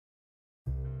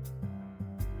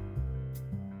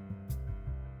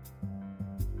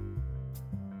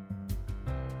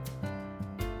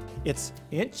It's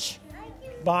inch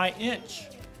by inch.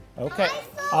 Okay,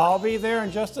 I'll be there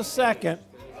in just a second.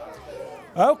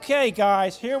 Okay,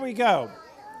 guys, here we go.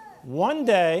 One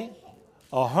day,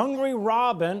 a hungry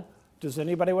robin, does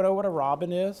anybody know what a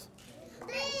robin is? Bird.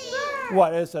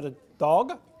 What, is it a dog?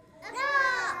 No.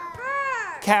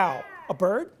 Bird. Cow. A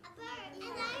bird? A bird.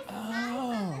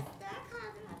 Oh.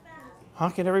 Huh,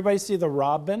 can everybody see the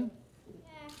robin?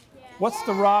 What's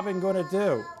the robin going to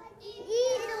do?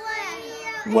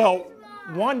 Well,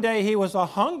 one day he was a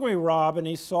hungry robin.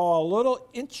 He saw a little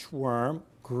inchworm,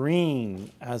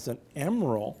 green as an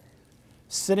emerald,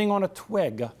 sitting on a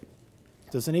twig.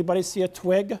 Does anybody see a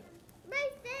twig?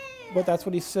 Right there. But that's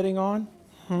what he's sitting on?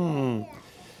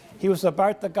 He was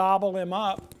about to gobble him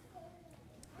up.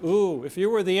 Ooh, if you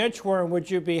were the inchworm, would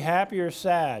you be happy or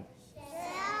sad?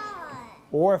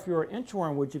 Or if you were an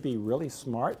inchworm, would you be really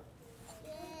smart?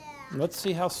 Yeah. Let's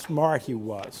see how smart he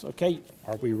was. Okay,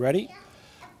 are we ready?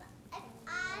 If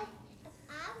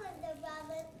I was the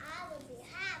robin, I would be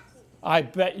happy. I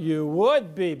bet you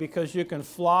would be, because you can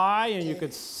fly and you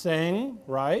could sing,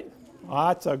 right?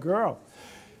 Ah, that's a girl.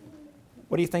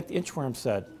 What do you think the inchworm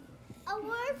said? A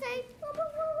word says,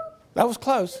 That was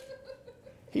close.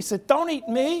 He said, don't eat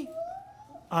me.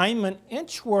 I'm an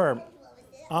inchworm.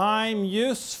 I'm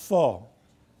useful.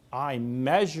 I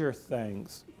measure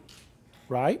things,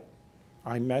 right?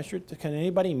 I measured. Can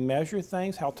anybody measure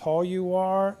things? How tall you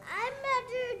are? I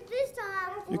measured this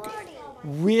time 40.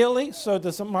 Really? So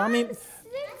does mommy?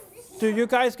 Do you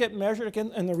guys get measured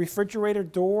again in the refrigerator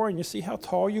door and you see how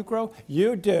tall you grow?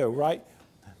 You do, right?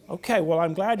 Okay. Well,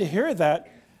 I'm glad to hear that.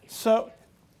 So,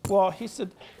 well, he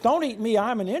said, "Don't eat me.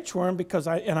 I'm an inchworm because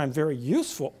I'm very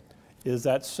useful." Is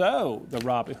that so? The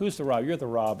robin. Who's the robin? You're the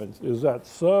robin. Is that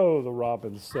so? The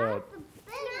robin said.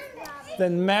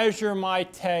 Then measure my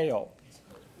tail.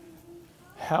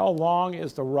 How long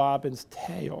is the robin's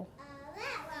tail?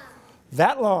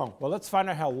 That long. Well, let's find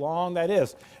out how long that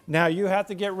is. Now you have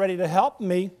to get ready to help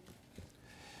me.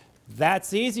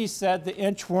 That's easy, said the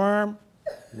inchworm.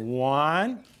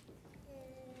 1.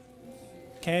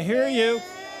 Can't hear you.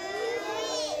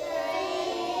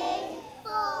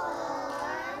 5.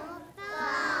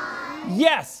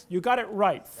 Yes, you got it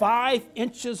right. 5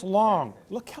 inches long.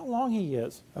 Look how long he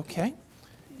is. Okay.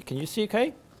 Can you see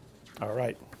okay? All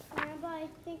right. Grandpa, I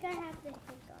think I have the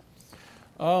hiccups.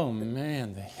 Oh,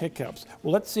 man, the hiccups.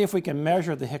 Well, let's see if we can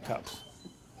measure the hiccups.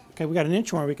 Okay, we got an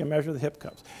inchworm. We can measure the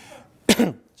hiccups.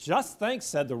 Just think,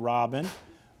 said the robin.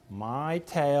 My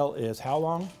tail is how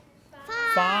long?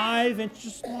 5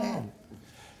 inches long.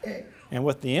 And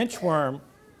with the inchworm,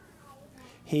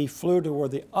 he flew to where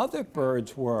the other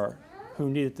birds were who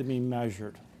needed to be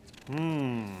measured.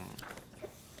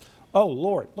 Oh,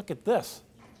 Lord, look at this.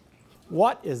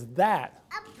 What is that?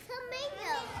 A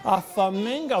flamingo. A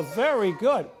flamingo. Very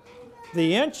good.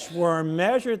 The inchworm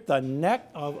measured the neck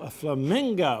of a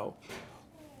flamingo.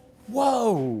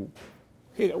 Whoa.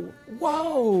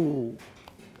 Whoa.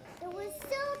 It was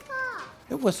so tall.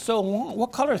 It was so long.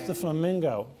 What color is the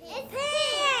flamingo? It's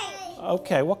pink.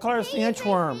 Okay, what color is the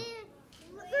inchworm?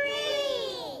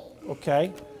 Green.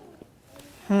 Okay.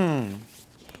 Are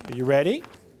you ready?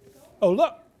 Oh,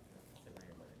 look.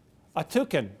 A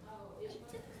toucan.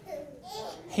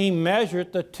 He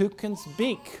measured the toucan's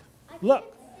beak.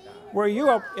 Look,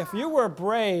 if you were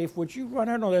brave, would you run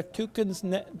out on a toucan's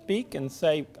beak and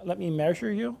say, "Let me measure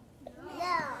you"?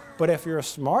 No. But if you're a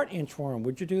smart inchworm,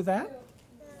 would you do that?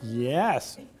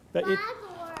 Yes.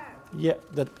 Yeah,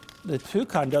 the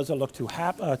toucan doesn't look too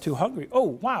hungry.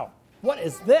 Oh, wow. What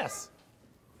is this?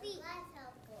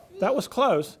 That was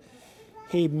close.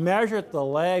 He measured the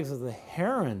legs of the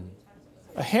heron.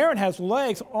 A heron has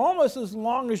legs almost as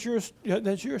long as yours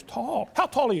tall. How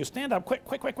tall are you? Stand up, quick,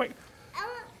 quick, quick, quick.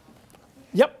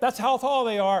 Yep, that's how tall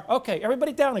they are. Okay,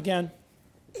 everybody down again.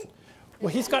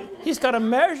 Well, he's got to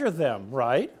measure them,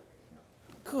 right?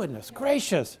 Goodness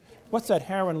gracious. What's that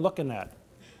heron looking at?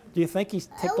 Do you think he's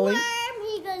tickling?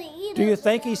 Do you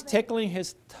think he's tickling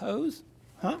his toes?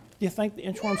 Huh? Do you think the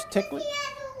inchworm's tickling?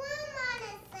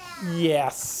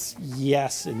 Yes,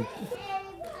 yes.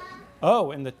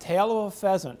 Oh, and the tail of a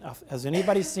pheasant. Has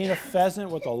anybody seen a pheasant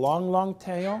with a long, long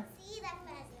tail?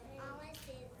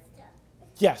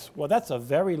 Yes, well, that's a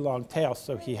very long tail,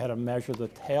 so he had to measure the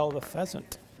tail of the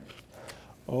pheasant.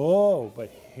 Oh, but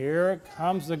here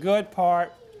comes the good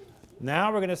part.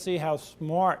 Now we're going to see how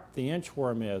smart the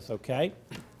inchworm is, okay?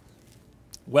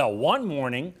 Well, one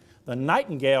morning, the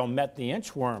nightingale met the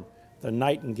inchworm. The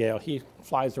nightingale, he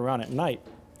flies around at night.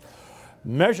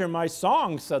 "Measure my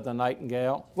song," said the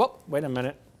nightingale. Whoa, wait a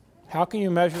minute. How can you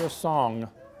measure a song?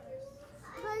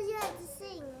 Because you have to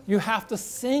sing. You have to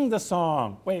sing the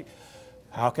song. Wait,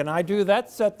 How can I do that,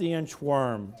 said the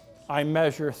inchworm. I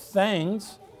measure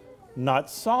things, not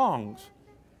songs.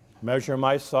 Measure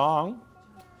my song,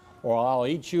 or I'll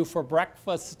eat you for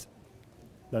breakfast,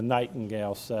 the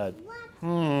nightingale said.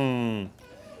 The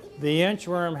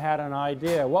inchworm had an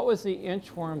idea. What was the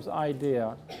inchworm's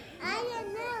idea? I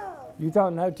don't know. You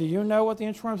don't know? Do you know what the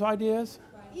inchworm's idea is?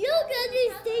 You're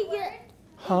gonna sing it.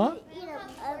 Huh?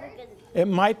 It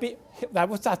might be,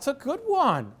 that's a good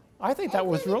one. I think that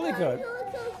was really good.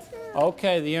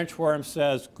 Okay, the inchworm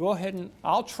says, go ahead and,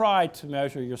 I'll try to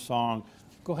measure your song.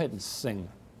 Go ahead and sing.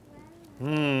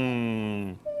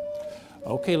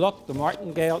 Okay, look, the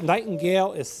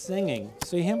nightingale is singing.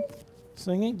 See him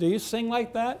singing? Do you sing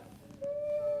like that?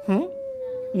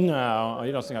 No,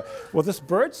 you don't sing like that. Well, this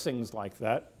bird sings like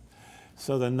that.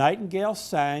 So the nightingale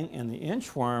sang, and the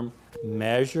inchworm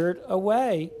measured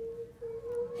away.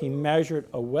 He measured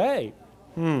away.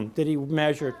 Did he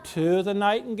measure to the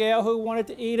nightingale who wanted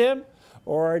to eat him?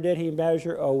 Or did he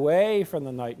measure away from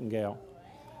the nightingale?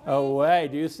 Away.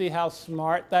 Do you see how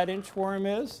smart that inchworm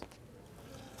is?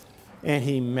 And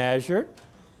he measured.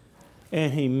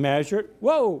 And he measured.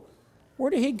 Whoa!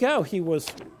 Where did he go? He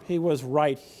was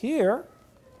right here.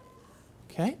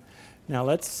 Okay. Now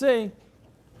let's see.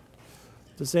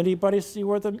 Does anybody see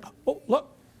where the... Oh,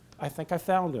 look. I think I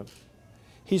found him.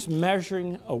 He's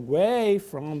measuring away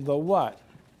from the what?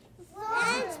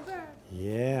 Iceberg.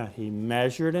 Yeah, he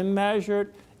measured and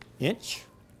measured, inch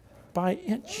by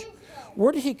inch.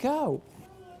 Where did he go?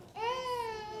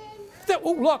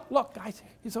 Oh, look, guys,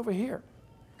 he's over here.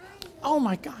 Oh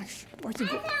my gosh, where's he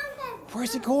going?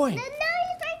 Where's he going? No, he's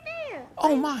right there.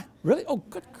 Oh my, really? Oh,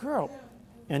 good girl.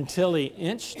 Until he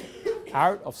inched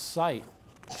out of sight.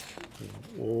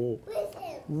 Oh.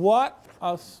 What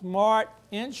a smart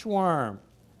inchworm.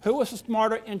 Who was the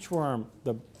smarter inchworm?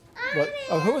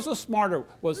 Who was the smarter?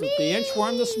 Was it the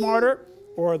inchworm the smarter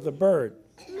or the bird?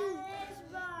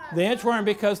 The inchworm,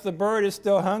 because the bird is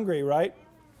still hungry, right?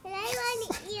 And I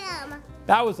want to eat him.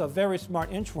 That was a very smart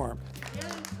inchworm.